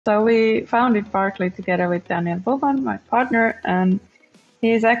So we founded Parkly together with Daniel Boban, my partner, and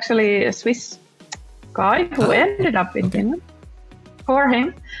he's actually a Swiss guy who ended up in Finland. For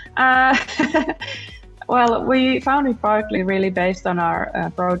him, well, we founded Parkly really based on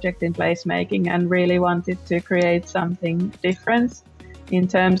our project in placemaking and really wanted to create something different in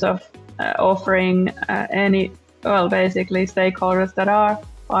terms of offering basically stakeholders that are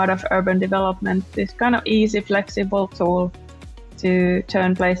part of urban development, this kind of easy, flexible tool to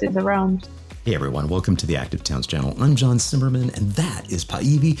turn places around. Hey everyone, welcome to the Active Towns channel. I'm John Simmerman, and that is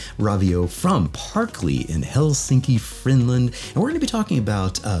Päivi Raivio from Parkly in Helsinki, Finland. And we're going to be talking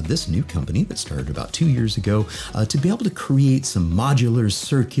about this new company that started about 2 years ago to be able to create some modular,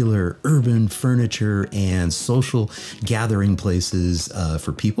 circular, urban furniture and social gathering places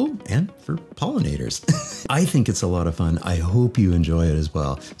for people and for pollinators. I think it's a lot of fun. I hope you enjoy it as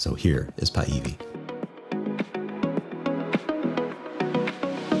well. So here is Päivi.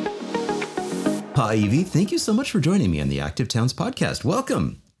 Päivi, thank you so much for joining me on the Active Towns podcast.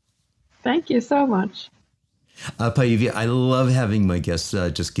 Welcome. Thank you so much. Päivi, I love having my guests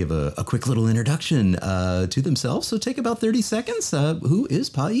just give a quick little introduction to themselves. So take about 30 seconds. Who is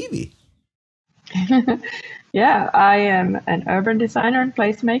Päivi? Yeah, I am an urban designer and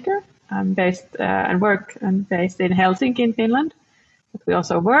placemaker. I'm based based in Helsinki in Finland. But we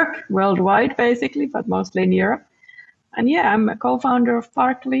also work worldwide, basically, but mostly in Europe. And yeah, I'm a co-founder of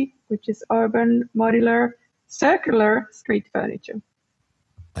Parkly, which is urban, modular, circular street furniture.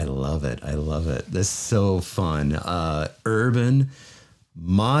 I love it. I love it. This is so fun. Urban,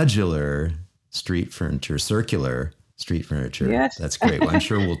 modular street furniture, circular street furniture. Yes. That's great. Well, I'm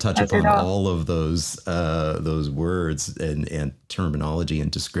sure we'll touch upon all of those words and terminology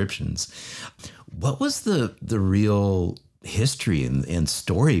and descriptions. What was the real history and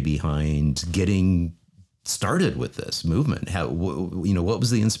story behind getting started with this movement? What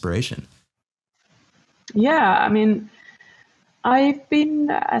was the inspiration? Yeah, I mean, I've been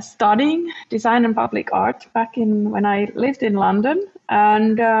studying design and public art back when I lived in London,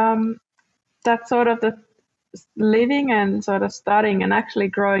 and that sort of the living and sort of studying and actually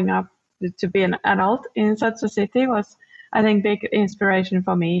growing up to be an adult in such a city was, I think, big inspiration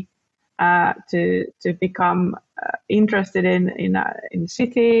for me to become interested in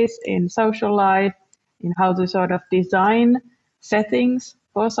cities, in social life, in how to sort of design settings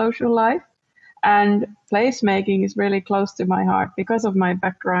for social life. And placemaking is really close to my heart because of my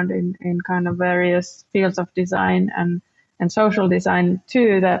background in kind of various fields of design and social design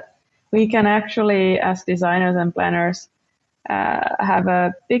too, that we can actually, as designers and planners, have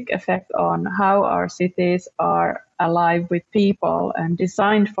a big effect on how our cities are alive with people and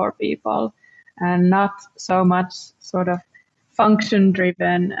designed for people, and not so much sort of function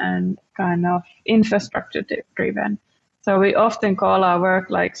driven and kind of infrastructure driven. So we often call our work,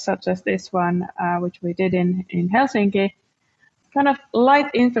 like such as this one, which we did in Helsinki, kind of light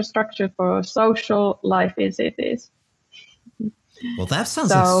infrastructure for social life in cities. Well, that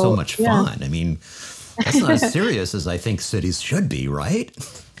sounds like so much fun. Yeah. I mean, that's not as serious as I think cities should be, right?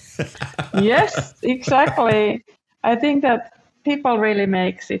 Yes, exactly. I think that people really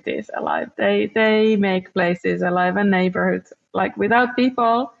make cities alive. They make places alive and neighborhoods. Like without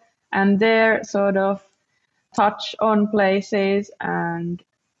people and their sort of touch on places and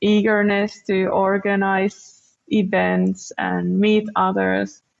eagerness to organize events and meet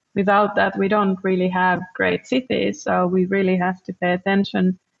others, without that, we don't really have great cities. So we really have to pay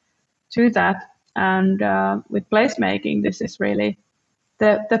attention to that. And with placemaking, this is really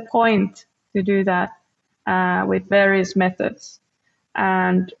the point to do that with various methods.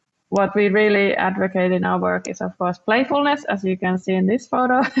 And what we really advocate in our work is, of course, playfulness, as you can see in this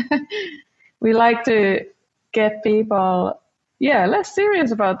photo. We like to get people, less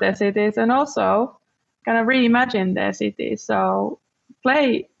serious about their cities and also kind of reimagine their cities. So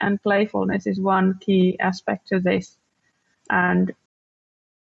play and playfulness is one key aspect to this. And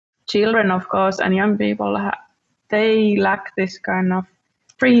children, of course, and young people, they lack this kind of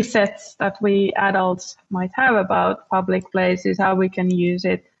presets that we adults might have about public places, how we can use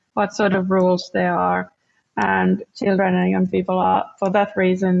it, what sort of rules there are. And children and young people are, for that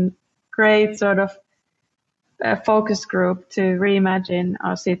reason, great sort of a focus group to reimagine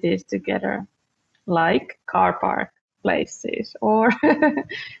our cities together, like car park places or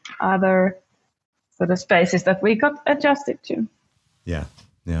other sort of spaces that we got adjusted to. Yeah,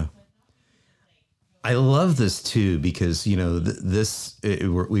 yeah. I love this too, because, we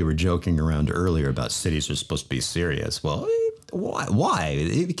were joking around earlier about cities are supposed to be serious. Well, why?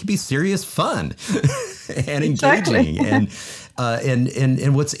 It can be serious fun and engaging.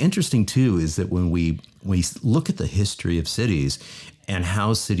 And what's interesting too is that when we look at the history of cities and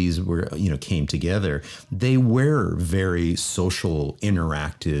how cities were, came together, they were very social,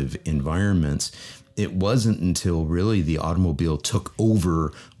 interactive environments. It wasn't until really the automobile took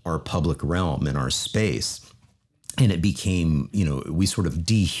over our public realm and our space, and it became, we sort of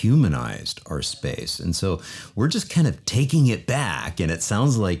dehumanized our space. And so we're just kind of taking it back. And it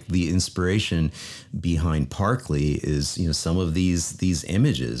sounds like the inspiration behind Parkly is, some of these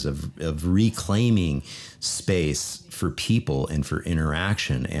images of reclaiming space for people and for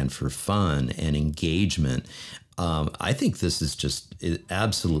interaction and for fun and engagement. I think this is just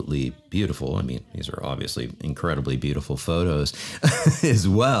absolutely beautiful. I mean, these are obviously incredibly beautiful photos as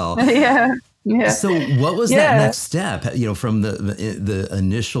well. Yeah. Yeah. So what was that next step, from the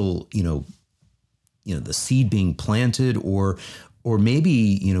initial, the seed being planted, or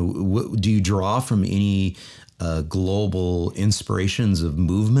maybe, do you draw from any global inspirations of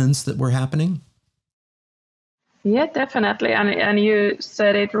movements that were happening? Yeah, definitely. And you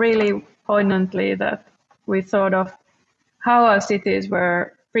said it really poignantly, that we thought of how our cities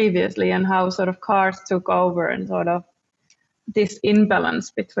were previously and how sort of cars took over, and sort of this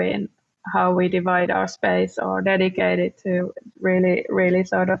imbalance between how we divide our space or dedicate it to really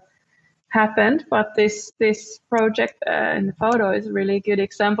sort of happened. But this project in the photo is a really good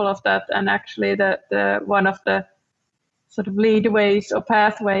example of that, and actually the one of the sort of leadways or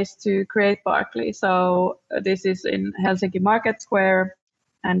pathways to create Parkly. So this is in Helsinki Market Square,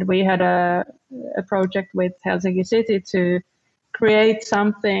 and we had a project with Helsinki City to create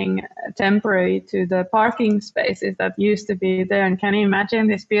something temporary to the parking spaces that used to be there. And can you imagine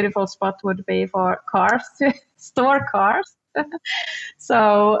this beautiful spot would be for cars, to store cars?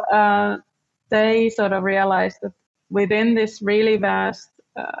 So they sort of realized that within this really vast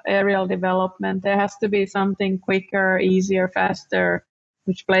aerial development, there has to be something quicker, easier, faster,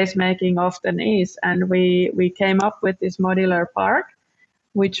 which placemaking often is. And we came up with this modular park,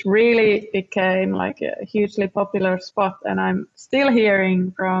 which really became like a hugely popular spot. And I'm still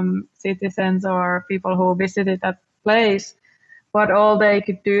hearing from citizens or people who visited that place what all they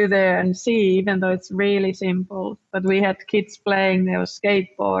could do there and see, even though it's really simple. But we had kids playing, there was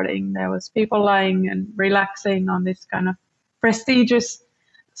skateboarding, there was people lying and relaxing on this kind of prestigious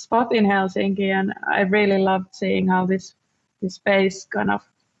spot in Helsinki. And I really loved seeing how this space kind of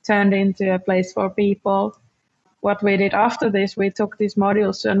turned into a place for people. What we did after this, we took these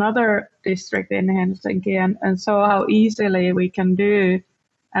modules to another district in Helsinki and saw how easily we can do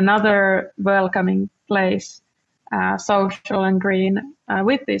another welcoming place, social and green,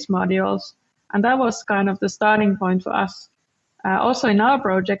 with these modules. And that was kind of the starting point for us, also in our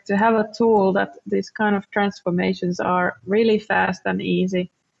project, to have a tool that these kind of transformations are really fast and easy.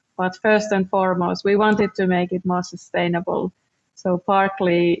 But first and foremost, we wanted to make it more sustainable. So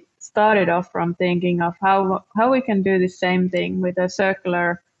Parkly started off from thinking of how we can do the same thing with a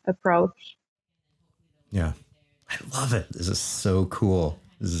circular approach. Yeah, I love it. This is so cool.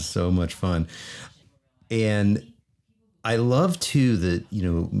 This is so much fun. And I love too that,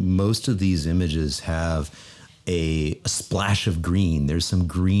 most of these images have a splash of green. There's some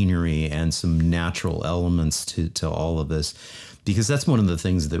greenery and some natural elements to all of this, because that's one of the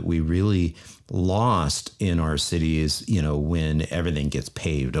things that we really lost in our cities, when everything gets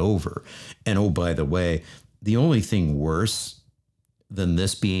paved over. And oh, by the way, the only thing worse than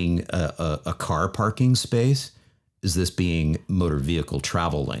this being a car parking space is this being motor vehicle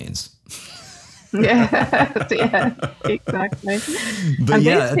travel lanes. Yeah, exactly. But and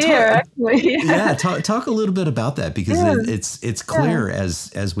yeah, this here, actually, talk a little bit about that, because it's clear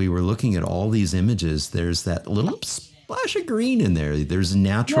as we were looking at all these images, there's that little splash of green in there. There's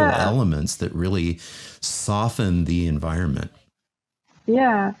natural elements that really soften the environment.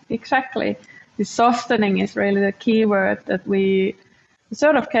 Yeah, exactly. The softening is really the key word that we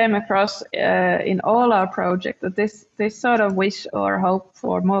sort of came across in all our projects, that this sort of wish or hope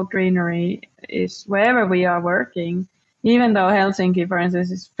for more greenery is wherever we are working, even though Helsinki, for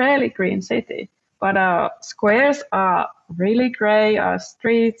instance, is a fairly green city. But our squares are really gray, our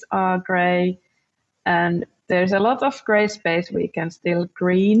streets are gray, and there's a lot of gray space we can still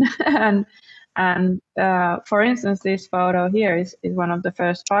green. and for instance, this photo here is one of the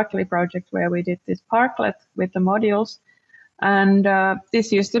first Parkly projects where we did this parklet with the modules. And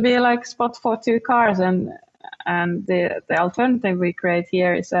this used to be like spot for 2 cars, and the alternative we create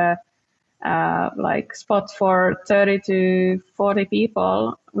here is a like spot for 30 to 40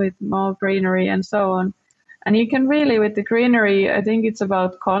 people with more greenery and so on. And you can really, with the greenery, I think it's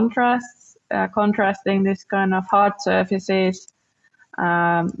about contrasts, contrasting this kind of hard surfaces,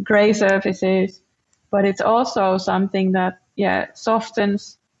 gray surfaces, but it's also something that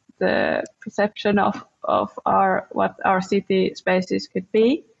softens the perception of what our city spaces could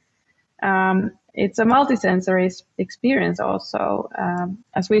be. It's a multisensory experience also.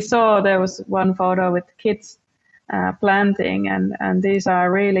 As we saw, there was one photo with kids planting, and these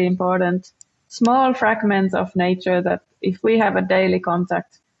are really important small fragments of nature that if we have a daily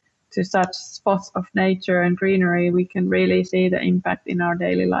contact to such spots of nature and greenery, we can really see the impact in our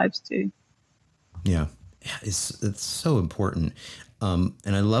daily lives too. Yeah, it's so important. And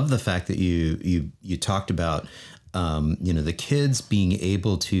I love the fact that you talked about the kids being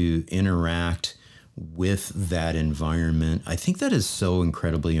able to interact with that environment. I think that is so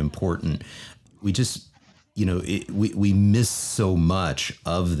incredibly important. We just we miss so much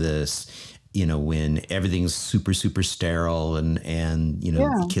of this, when everything's super, super sterile and Yeah.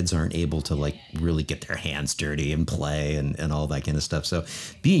 kids aren't able to like really get their hands dirty and play and all that kind of stuff. So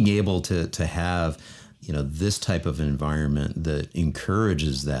being able to have, this type of environment that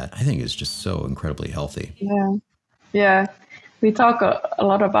encourages that, I think is just so incredibly healthy. Yeah. Yeah. We talk a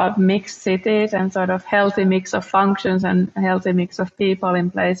lot about mixed cities and sort of healthy mix of functions and healthy mix of people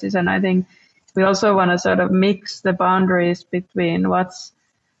in places. And I think we also want to sort of mix the boundaries between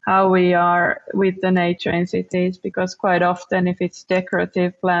how we are with the nature in cities, because quite often if it's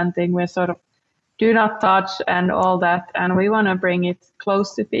decorative planting, we sort of do not touch and all that, and we want to bring it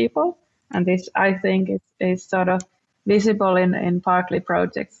close to people. And this, I think, is sort of visible in Parkly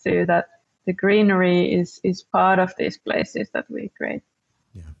projects too, that the greenery is part of these places that we create.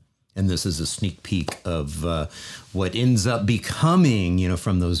 Yeah. And this is a sneak peek of what ends up becoming,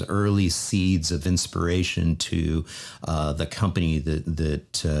 from those early seeds of inspiration to the company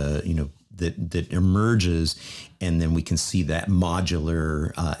that emerges, and then we can see that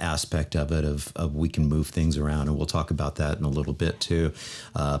modular aspect of it of we can move things around, and we'll talk about that in a little bit too.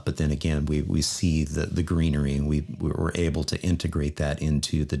 But then again, we see the greenery, and we're able to integrate that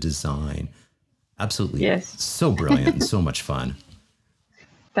into the design. Absolutely. Yes. So brilliant and so much fun.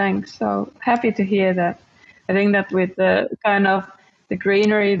 Thanks. So happy to hear that. I think that with the kind of the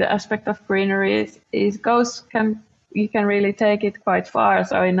greenery, the aspect of greenery you can really take it quite far.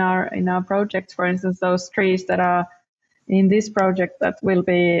 So in our projects, for instance, those trees that are in this project that will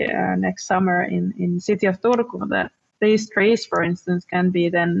be next summer in city of Turku, that these trees, for instance, can be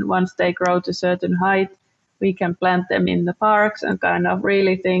then, once they grow to a certain height, we can plant them in the parks and kind of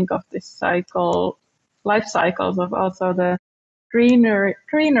really think of this life cycles of also the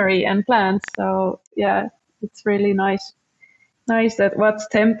greenery and plants. So yeah, it's really nice that what's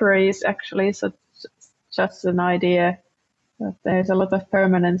temporary is actually just an idea, that there's a lot of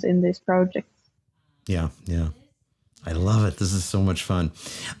permanence in this project. Yeah. I love it. This is so much fun.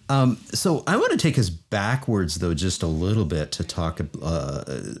 So I want to take us backwards, though, just a little bit to talk a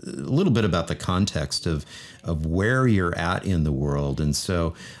little bit about the context of where you're at in the world. And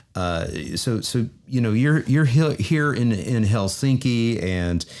so you're here in Helsinki,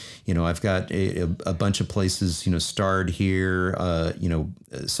 and I've got a bunch of places starred here.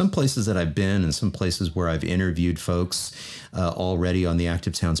 Some places that I've been, and some places where I've interviewed folks already on the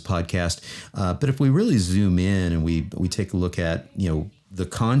Active Towns podcast. But if we really zoom in and we take a look at the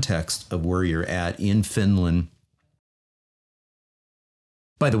context of where you're at in Finland.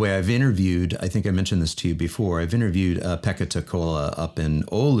 By the way, I've interviewed, I think I mentioned this to you before, I've interviewed Pekka Takola up in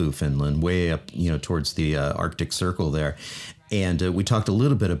Oulu, Finland, way up, towards the Arctic Circle there. And we talked a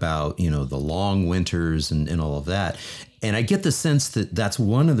little bit about, the long winters and all of that. And I get the sense that that's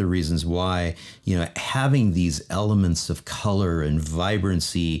one of the reasons why, having these elements of color and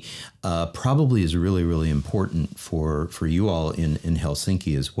vibrancy probably is really, really important for you all in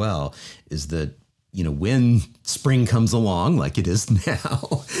Helsinki as well, is that when spring comes along, like it is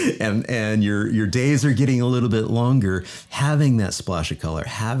now, and your days are getting a little bit longer, having that splash of color,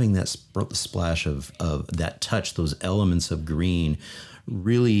 having that splash of that touch, those elements of green,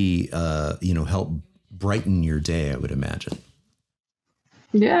 really help brighten your day, I would imagine.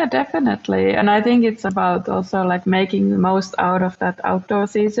 Yeah, definitely. And I think it's about also like making the most out of that outdoor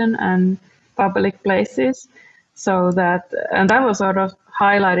season and public places, so that, and that was sort of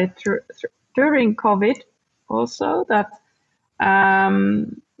highlighted during COVID also, that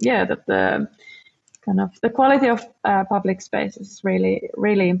that the kind of the quality of public space is really,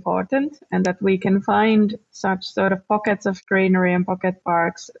 really important, and that we can find such sort of pockets of greenery and pocket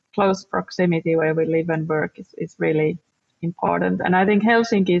parks close proximity where we live and work is really important. And I think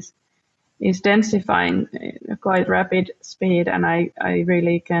Helsinki is densifying at a quite rapid speed, and I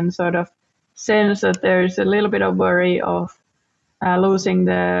really can sort of sense that there's a little bit of worry of losing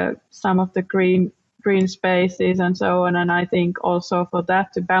some of the green spaces and so on. And I think also for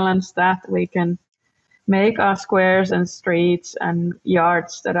that, to balance that, we can make our squares and streets and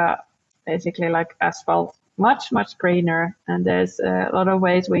yards that are basically like asphalt much greener. And there's a lot of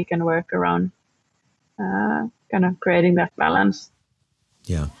ways we can work around kind of creating that balance.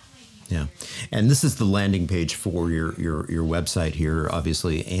 Yeah. Yeah. And this is the landing page for your website here,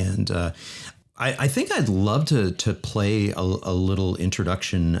 obviously. And I think I'd love to play a little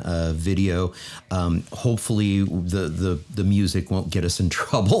introduction video. Hopefully the music won't get us in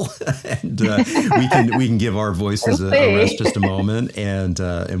trouble, and we can give our voices a rest just a moment, and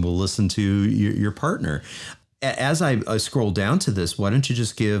we'll listen to your partner. As I scroll down to this, why don't you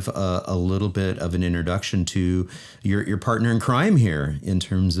just give a little bit of an introduction to your partner in crime here in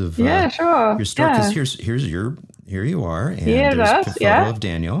terms of sure. your story? Because here you are, and there's a photo of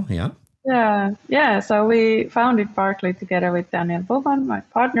Daniel. Yeah. So we founded Parkly together with Daniel Boban, my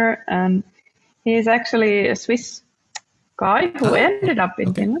partner, and he's actually a Swiss guy who ended up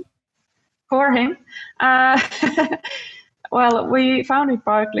in Finland. For him, well, we founded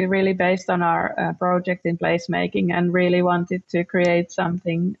Parkly really based on our project in placemaking, and really wanted to create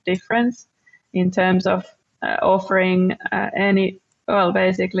something different in terms of offering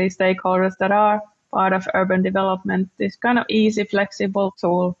basically stakeholders that are part of urban development this kind of easy, flexible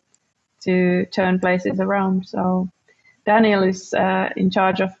tool to turn places around. So Daniel is in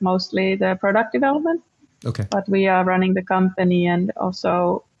charge of mostly the product development, but we are running the company, and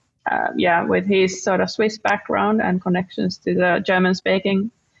also with his sort of Swiss background and connections to the German-speaking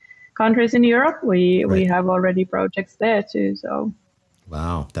countries in Europe, we have already projects there too. So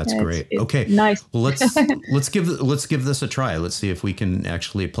wow, that's great. It's nice. Well, let's give this a try. Let's see if we can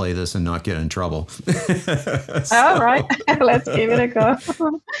actually play this and not get in trouble. All right, let's give it a go.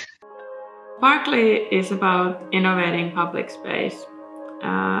 Parkly is about innovating public space,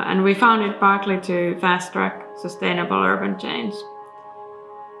 and we founded Parkly to fast-track sustainable urban change.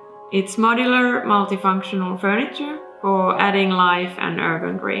 It's modular, multifunctional furniture for adding life and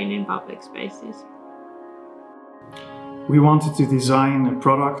urban green in public spaces. We wanted to design a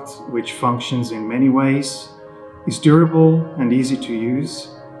product which functions in many ways, is durable and easy to use.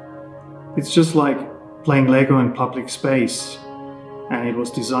 It's just like playing Lego in public space, and it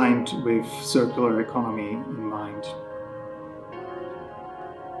was designed with circular economy in mind.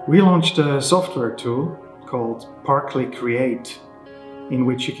 We launched a software tool called Parkly Create, in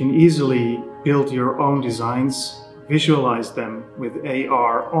which you can easily build your own designs, visualize them with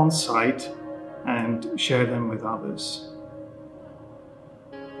AR on site, and share them with others.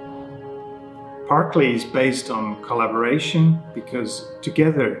 Parkly is based on collaboration because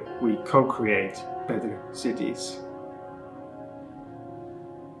together we co-create better cities.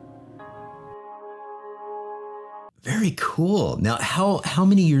 Very cool. Now, how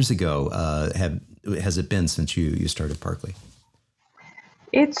many years ago has it been since you started Parkly?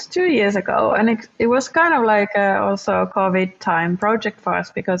 It's 2 years ago, and it was kind of like also a COVID time project for us,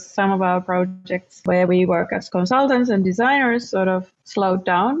 because some of our projects where we work as consultants and designers sort of slowed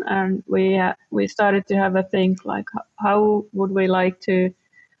down, and we started to have a think like, how would we like to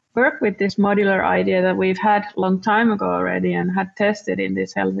work with this modular idea that we've had a long time ago already and had tested in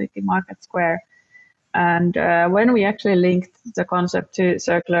this Helsinki Market Square. And when we actually linked the concept to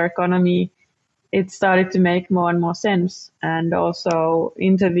circular economy, it started to make more and more sense. And also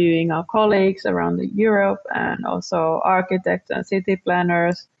interviewing our colleagues around Europe and also architects and city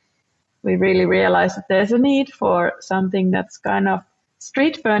planners, we really realized that there's a need for something that's kind of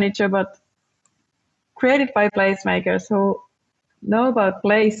street furniture, but created by placemakers who know about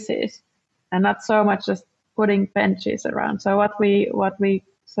places and not so much just putting benches around. So what we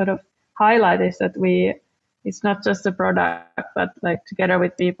sort of highlight is that it's not just a product, but like together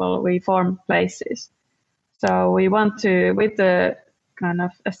with people, we form places. So we want to, with the kind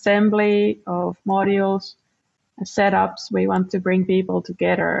of assembly of modules, setups, we want to bring people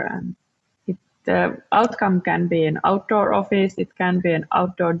together, and the outcome can be an outdoor office, it can be an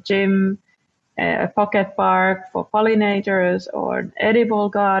outdoor gym, a pocket park for pollinators, or an edible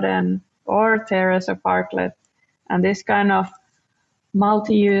garden, or terrace or parklet. And this kind of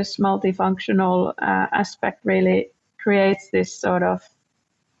multi-use, multifunctional aspect really creates this sort of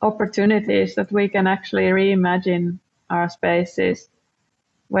opportunities that we can actually reimagine our spaces,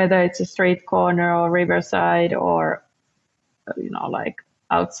 whether it's a street corner or riverside, or like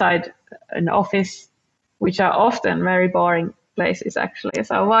outside an office, which are often very boring places actually.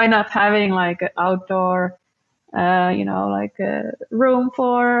 So why not having like an outdoor, like a room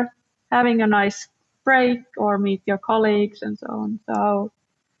for having a nice break or meet your colleagues and so on. So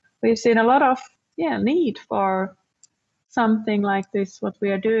we've seen a lot of need for something like this, what we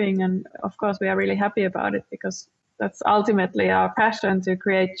are doing. And of course, we are really happy about it, because that's ultimately our passion, to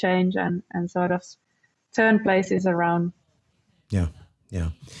create change and sort of turn places around. Yeah.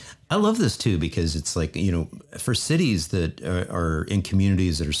 Yeah. I love this too, because it's like, you know, for cities that are in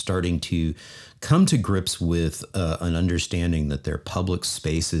communities that are starting to come to grips with an understanding that their public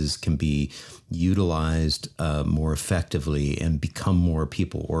spaces can be utilized more effectively and become more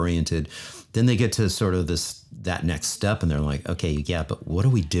people oriented, then they get to sort of that next step and they're like, okay, yeah, but what do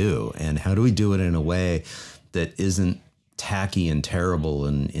we do? And how do we do it in a way that isn't tacky and terrible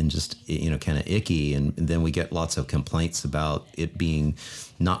and just, you know, kind of icky, and then we get lots of complaints about it being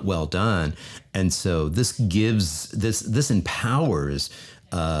not well done. And so this empowers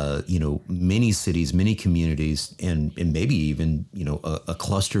you know, many cities, many communities, and maybe even, you know, a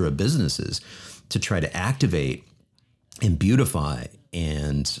cluster of businesses to try to activate and beautify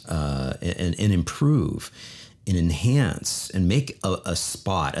and improve and enhance and make a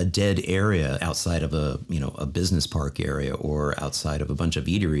spot, a dead area outside of a business park area or outside of a bunch of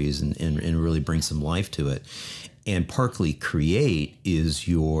eateries and really bring some life to it. And Parkly Create is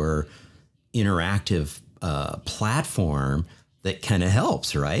your interactive platform that kind of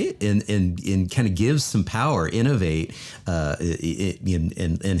helps, right? And kind of gives some power, innovate,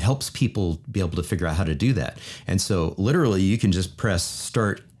 and helps people be able to figure out how to do that. And so literally you can just press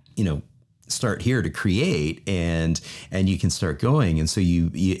start here to create, and you can start going. And so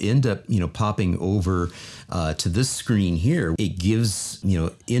you end up, you know, popping over to this screen here. It gives, you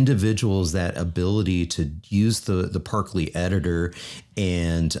know, individuals that ability to use the Parkly editor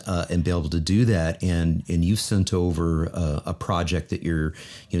and be able to do that. And you've sent over a project that you're,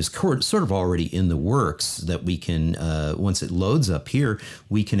 you know, is sort of already in the works that we can, once it loads up here,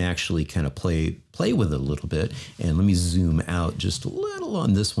 we can actually kind of play with it a little bit. And let me zoom out just a little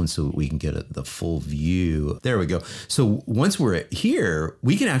on this one so we can get the full view. There we go. So once we're here,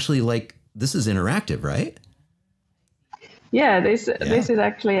 we can actually, like, this is interactive, right? Yeah, this is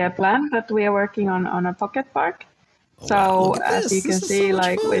actually a plan that we are working on a pocket park. Oh, so wow, as you can see, so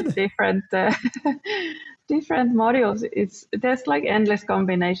like fun. With different different modules, there's like endless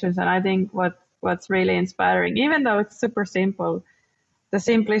combinations. And I think what's really inspiring, even though it's super simple, the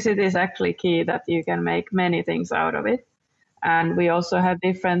simplicity is actually key, that you can make many things out of it. And we also have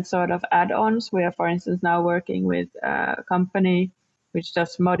different sort of add-ons. We are, for instance, now working with a company which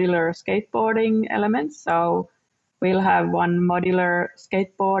does modular skateboarding elements. So we'll have one modular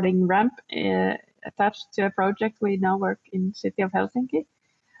skateboarding ramp attached to a project we now work in city of Helsinki.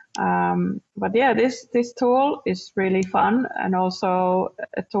 But yeah, this tool is really fun, and also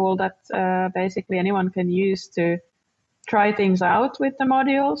a tool that basically anyone can use to try things out with the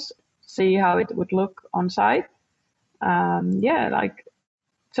modules, see how it would look on site. Yeah, like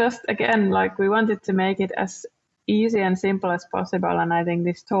just again, like we wanted to make it as easy and simple as possible. And I think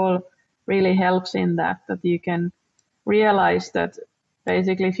this tool really helps in that you can realize that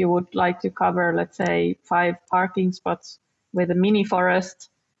basically if you would like to cover, let's say, 5 parking spots with a mini forest,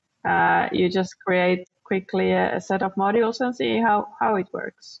 you just create quickly a set of modules and see how it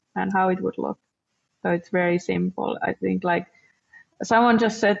works and how it would look. So it's very simple. I think, like someone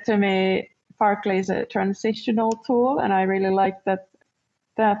just said to me, Parkly is a transitional tool, and I really like that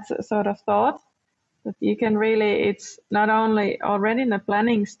sort of thought, that you can really, it's not only already in the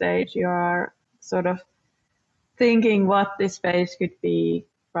planning stage, you are sort of thinking what this space could be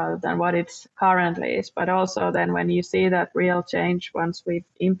rather than what it currently is, but also then when you see that real change once we've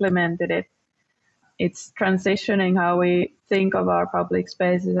implemented it, it's transitioning how we think of our public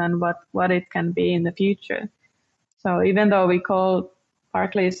spaces and what it can be in the future. So even though we call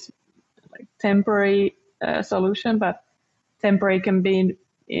Parkly's like temporary solution, but temporary can be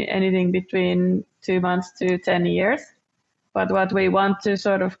anything between 2 months to 10 years. But what we want to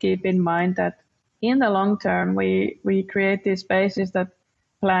sort of keep in mind that in the long term, we create these spaces that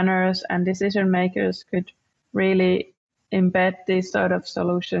planners and decision makers could really embed these sort of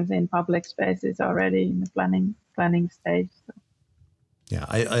solutions in public spaces already in the planning stage. So. Yeah,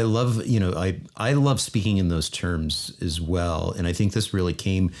 I love, you know, I love speaking in those terms as well. And I think this really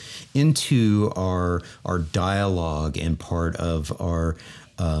came into our dialogue and part of our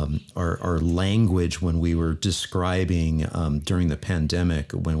language when we were describing during the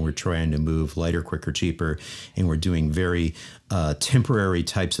pandemic, when we're trying to move lighter, quicker, cheaper, and we're doing very temporary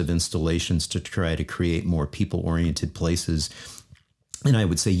types of installations to try to create more people-oriented places. And I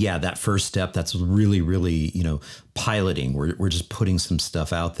would say, yeah, that first step, that's really, really, you know, piloting. We're just putting some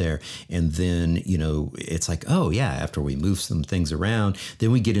stuff out there, and then it's like, oh yeah, after we move some things around,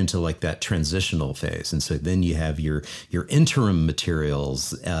 then we get into like that transitional phase, and so then you have your interim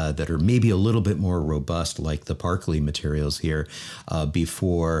materials that are maybe a little bit more robust, like the Parkly materials here,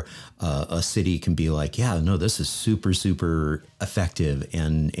 before a city can be like, yeah, no, this is super effective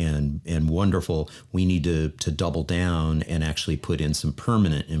and wonderful. We need to double down and actually put in some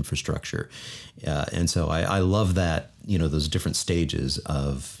permanent infrastructure. And so I love that, those different stages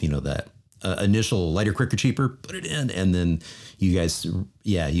of, that initial lighter, quicker, cheaper, put it in. And then you guys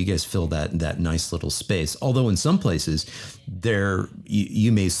fill that nice little space. Although in some places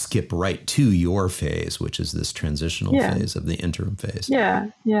you may skip right to your phase, which is this transitional phase of the interim phase. Yeah.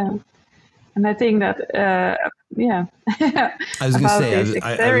 And I think that, I was going to say,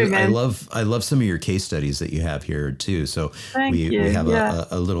 I love some of your case studies that you have here too. So we have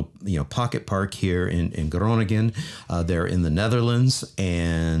a little, pocket park here in Groningen. They're in the Netherlands,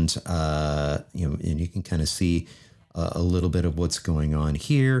 and and you can kind of see a little bit of what's going on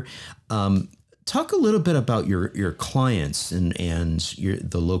here. Talk a little bit about your clients and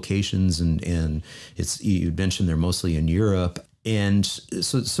the locations, and you mentioned they're mostly in Europe. And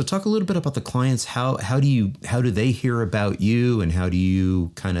so talk a little bit about the clients. How do they hear about you, and how do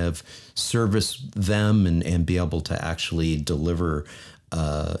you kind of service them and be able to actually deliver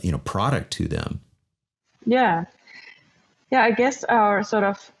product to them? Yeah, I guess our sort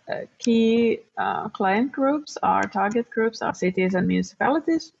of key client groups, our target groups, are cities and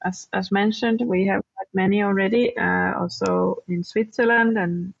municipalities. As mentioned, we have many already, also in Switzerland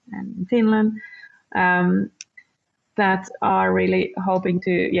and Finland. That are really hoping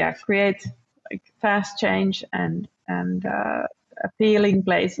to create like fast change and appealing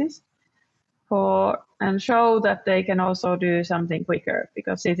places and show that they can also do something quicker,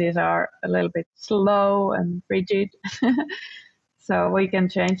 because cities are a little bit slow and rigid. So we can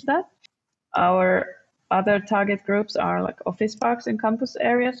change that. Our other target groups are like office parks and campus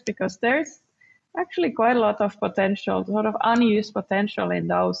areas, because there's actually quite a lot of potential, sort of unused potential in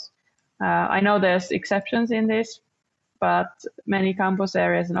those. I know there's exceptions in this, but many campus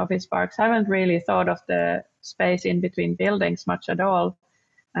areas and office parks haven't really thought of the space in between buildings much at all.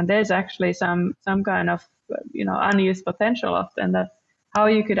 And there's actually some kind of unused potential often, that how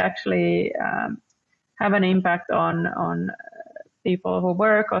you could actually have an impact on people who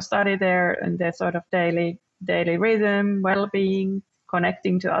work or study there, and their sort of daily rhythm, well-being,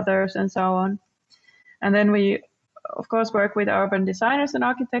 connecting to others, and so on. And then we, of course, work with urban designers and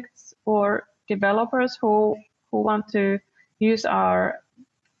architects or developers who want to use our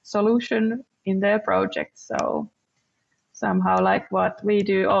solution in their projects. So somehow, like what we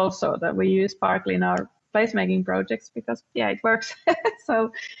do also, that we use Parkly in our placemaking projects, because it works.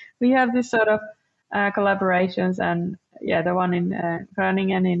 So we have this sort of collaborations, and the one in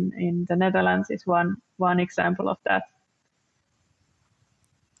Groningen in the Netherlands is one example of that.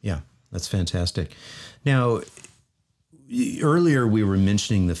 Yeah, that's fantastic. Now, earlier we were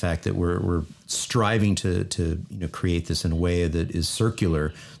mentioning the fact that we're striving to create this in a way that is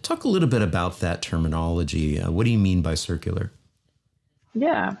circular. Talk a little bit about that terminology. What do you mean by circular?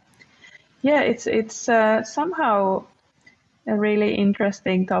 Yeah, it's somehow a really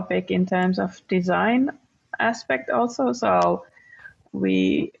interesting topic in terms of design aspect also. So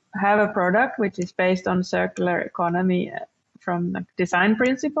we have a product which is based on circular economy from design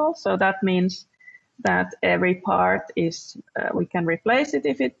principles. So that means that every part is, we can replace it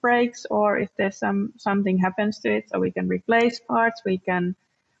if it breaks, or if there's something happens to it. So we can replace parts, we can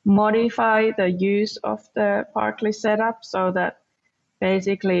modify the use of the Parkly setup so that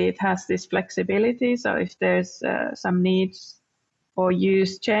basically it has this flexibility. So if there's some needs or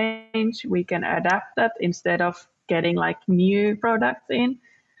use change, we can adapt that instead of getting like new products in.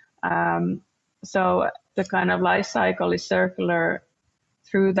 So the kind of life cycle is circular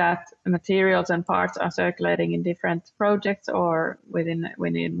through that materials and parts are circulating in different projects or within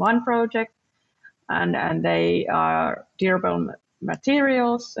one project, and they are durable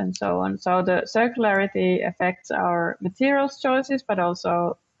materials and so on. So the circularity affects our materials choices, but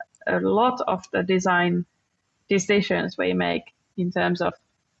also a lot of the design decisions we make in terms of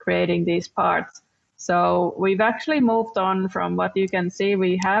creating these parts. So we've actually moved on from what you can see.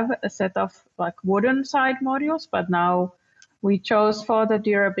 We have a set of like wooden side modules, but now we chose, for the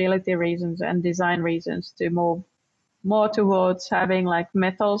durability reasons and design reasons, to move more towards having like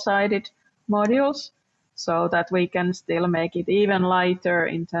metal-sided modules, so that we can still make it even lighter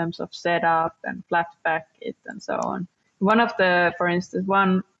in terms of setup and flat pack it and so on. For instance,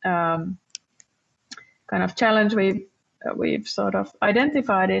 one kind of challenge we've sort of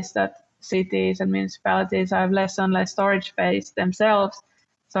identified is that cities and municipalities have less and less storage space themselves.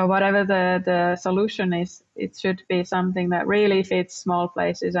 So whatever the solution is, it should be something that really fits small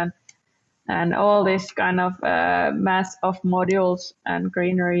places, and all this kind of mass of modules and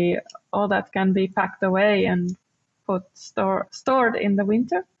greenery, all that can be packed away and stored in the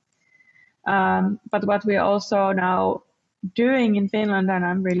winter. But what we're also now doing in Finland, and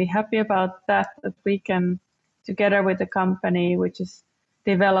I'm really happy about that we can, together with a company which is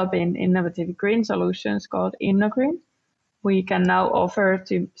developing innovative green solutions called InnoGreen, we can now offer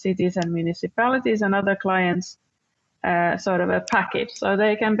to cities and municipalities and other clients sort of a package. So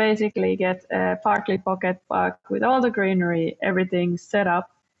they can basically get a Parkly pocket park with all the greenery, everything set up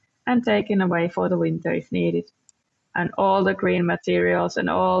and taken away for the winter if needed. And all the green materials and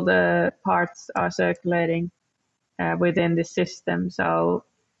all the parts are circulating within the system. So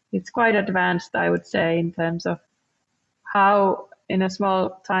it's quite advanced, I would say, in terms of how in a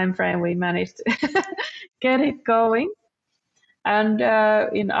small time frame we managed to get it going. And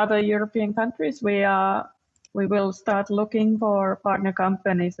in other European countries, we will start looking for partner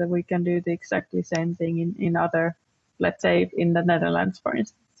companies that we can do the exactly same thing in other, let's say in the Netherlands, for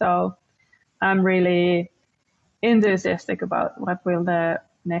instance. So I'm really enthusiastic about what will the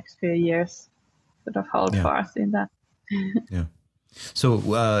next few years sort of hold for us in that. Yeah. So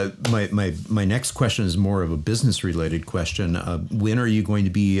my next question is more of a business related question. When are you going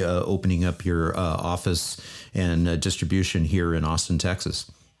to be opening up your office and distribution here in Austin, Texas?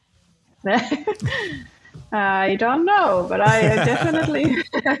 I don't know, but I definitely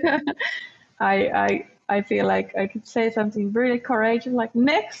I feel like I could say something really courageous like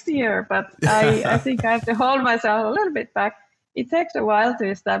next year, but I think I have to hold myself a little bit back. It takes a while to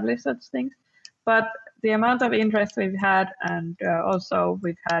establish such things, but the amount of interest we've had, and also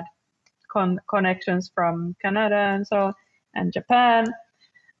we've had connections from Canada and so, and Japan.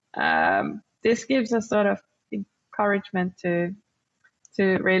 This gives us sort of encouragement to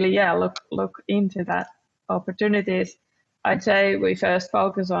really, look into that opportunities. I'd say we first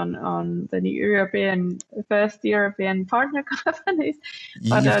focus on the first European partner companies.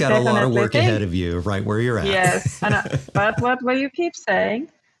 You've got a lot of work ahead of you, right where you're at. Yes, but what you keep saying,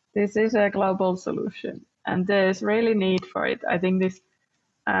 this is a global solution, and there's really need for it. I think this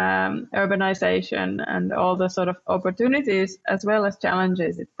urbanization and all the sort of opportunities as well as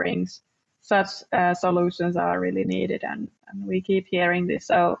challenges it brings, such solutions are really needed, and we keep hearing this.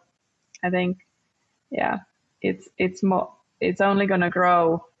 So I think, it's only going to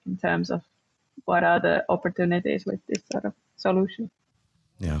grow in terms of what are the opportunities with this sort of solution.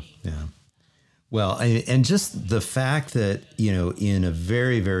 Yeah. Well, and just the fact that, in a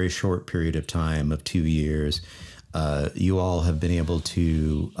very, very short period of time of 2 years, you all have been able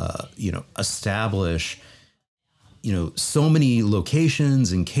to, establish, so many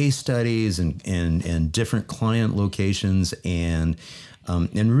locations and case studies and different client locations and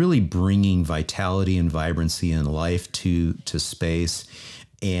really bringing vitality and vibrancy and life to space.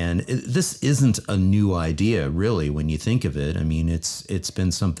 And this isn't a new idea, really, when you think of it. I mean, it's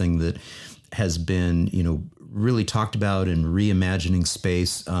been something that has been, really talked about in reimagining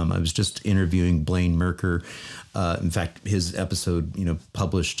space. I was just interviewing Blaine Merker. In fact, his episode,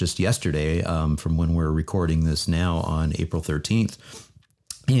 published just yesterday from when we're recording this now on April 13th.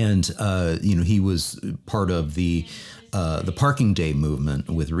 And, he was part of the parking day movement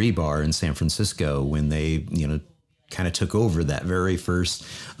with Rebar in San Francisco when they, kind of took over that very first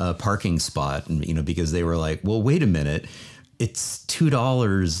parking spot, and, because they were like, well, wait a minute. It's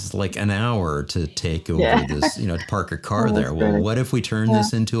 $2 like an hour to take over this, to park a car there. Well, what if we turn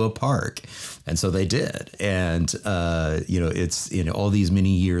this into a park? And so they did. And, it's, all these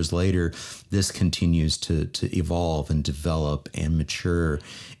many years later, this continues to evolve and develop and mature.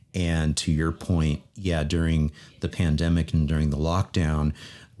 And to your point, during the pandemic and during the lockdown,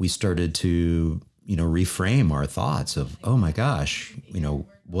 we started to, reframe our thoughts of, oh my gosh,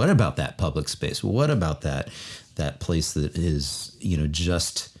 what about that public space? What about that place that is,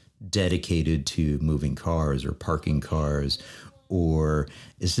 just dedicated to moving cars or parking cars, or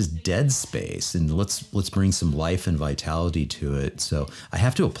it's just dead space, and let's bring some life and vitality to it. So I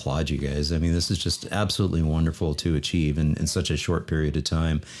have to applaud you guys. I mean, this is just absolutely wonderful to achieve in such a short period of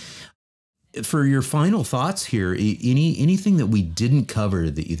time. For your final thoughts here, anything that we didn't cover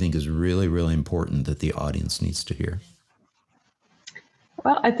that you think is really, really important that the audience needs to hear?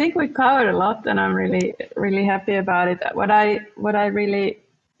 Well, I think we covered a lot, and I'm really, really happy about it. What I really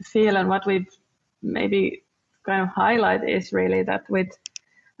feel, and what we've maybe kind of highlight, is really that with,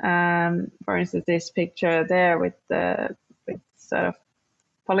 for instance, this picture there with sort of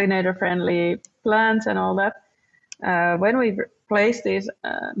pollinator-friendly plants and all that. When we place these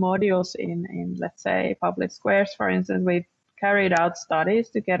modules in, let's say, public squares, for instance, we've carried out studies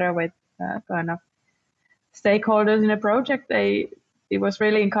together with kind of stakeholders in a project. It was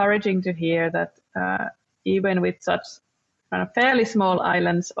really encouraging to hear that even with such kind of fairly small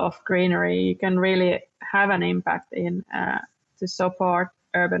islands of greenery, you can really have an impact in to support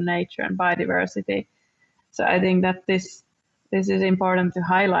urban nature and biodiversity. So I think that this is important to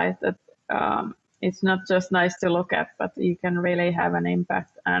highlight, that it's not just nice to look at, but you can really have an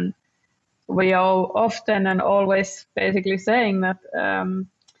impact. And we are often and always basically saying that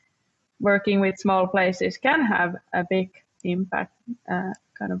working with small places can have a big impact,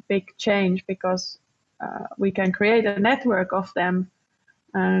 kind of big change, because we can create a network of them.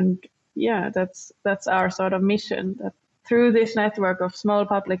 And yeah, that's our sort of mission, that through this network of small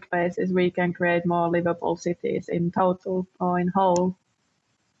public places, we can create more livable cities in total or in whole.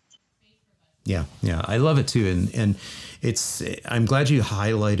 Yeah, I love it too, and I'm glad you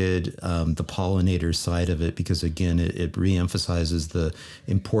highlighted the pollinator side of it, because again, it reemphasizes the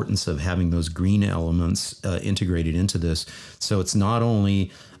importance of having those green elements integrated into this. So it's not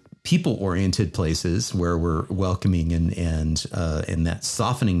only people-oriented places where we're welcoming and that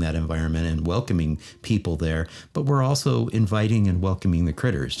softening that environment and welcoming people there, but we're also inviting and welcoming the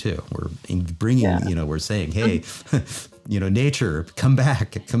critters too. We're bringing, we're saying, hey, nature, come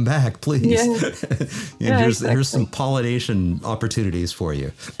back, please. Yeah. Here's some pollination opportunities for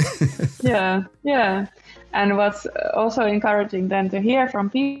you. Yeah. And what's also encouraging then to hear from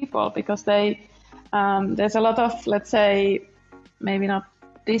people, because there's a lot of, let's say, maybe not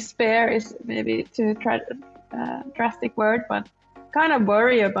despair is maybe too drastic word, but kind of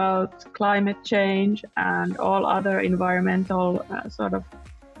worry about climate change and all other environmental sort of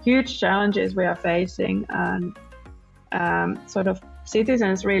huge challenges we are facing. And sort of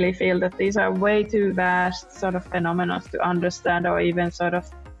citizens really feel that these are way too vast sort of phenomena to understand or even sort of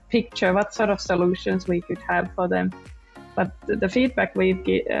picture what sort of solutions we could have for them. But the feedback we've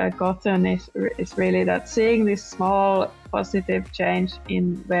gotten is really that seeing this small positive change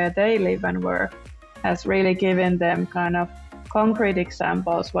in where they live and work has really given them kind of concrete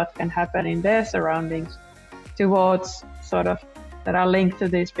examples what can happen in their surroundings towards sort of that are linked to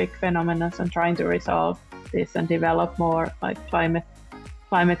these big phenomena, and trying to resolve this and develop more like climate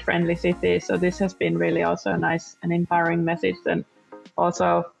friendly cities. So this has been really also a nice and empowering message, and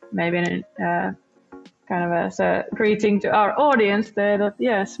also maybe kind of as a greeting to our audience there,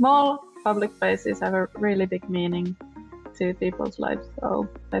 that small public places have a really big meaning to people's lives. So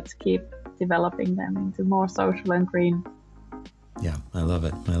let's keep developing them into more social and green. Yeah, I love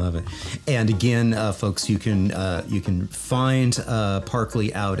it. And again, folks, you can find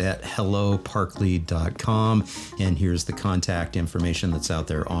Parkly out at helloparkly.com. And here's the contact information that's out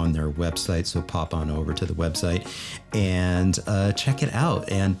there on their website. So pop on over to the website and check it out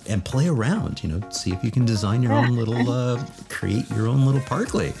and play around. See if you can design your own little, create your own little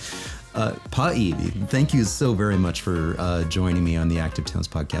Parkly. Päivi, thank you so very much for joining me on the Active Towns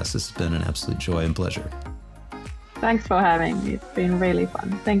podcast. This has been an absolute joy and pleasure. Thanks for having me. It's been really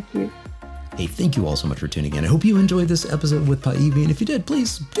fun. Thank you. Hey, thank you all so much for tuning in. I hope you enjoyed this episode with Päivi, and if you did,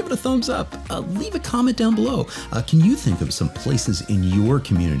 please give it a thumbs up. Leave a comment down below. Can you think of some places in your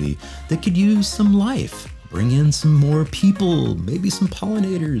community that could use some life? Bring in some more people, maybe some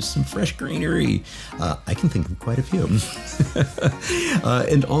pollinators, some fresh greenery. I can think of quite a few.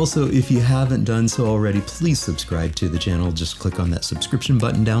 And also, if you haven't done so already, please subscribe to the channel. Just click on that subscription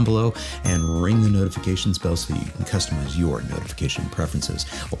button down below and ring the notifications bell so you can customize your notification preferences.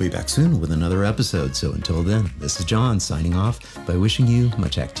 I'll be back soon with another episode. So until then, this is John signing off by wishing you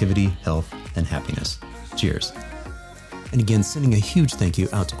much activity, health, and happiness. Cheers. And again, sending a huge thank you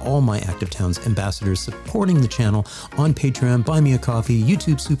out to all my Active Towns ambassadors supporting the channel on Patreon, Buy Me a Coffee,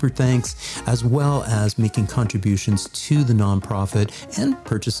 YouTube Super Thanks, as well as making contributions to the nonprofit and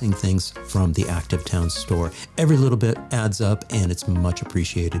purchasing things from the Active Towns store. Every little bit adds up and it's much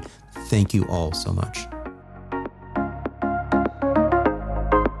appreciated. Thank you all so much.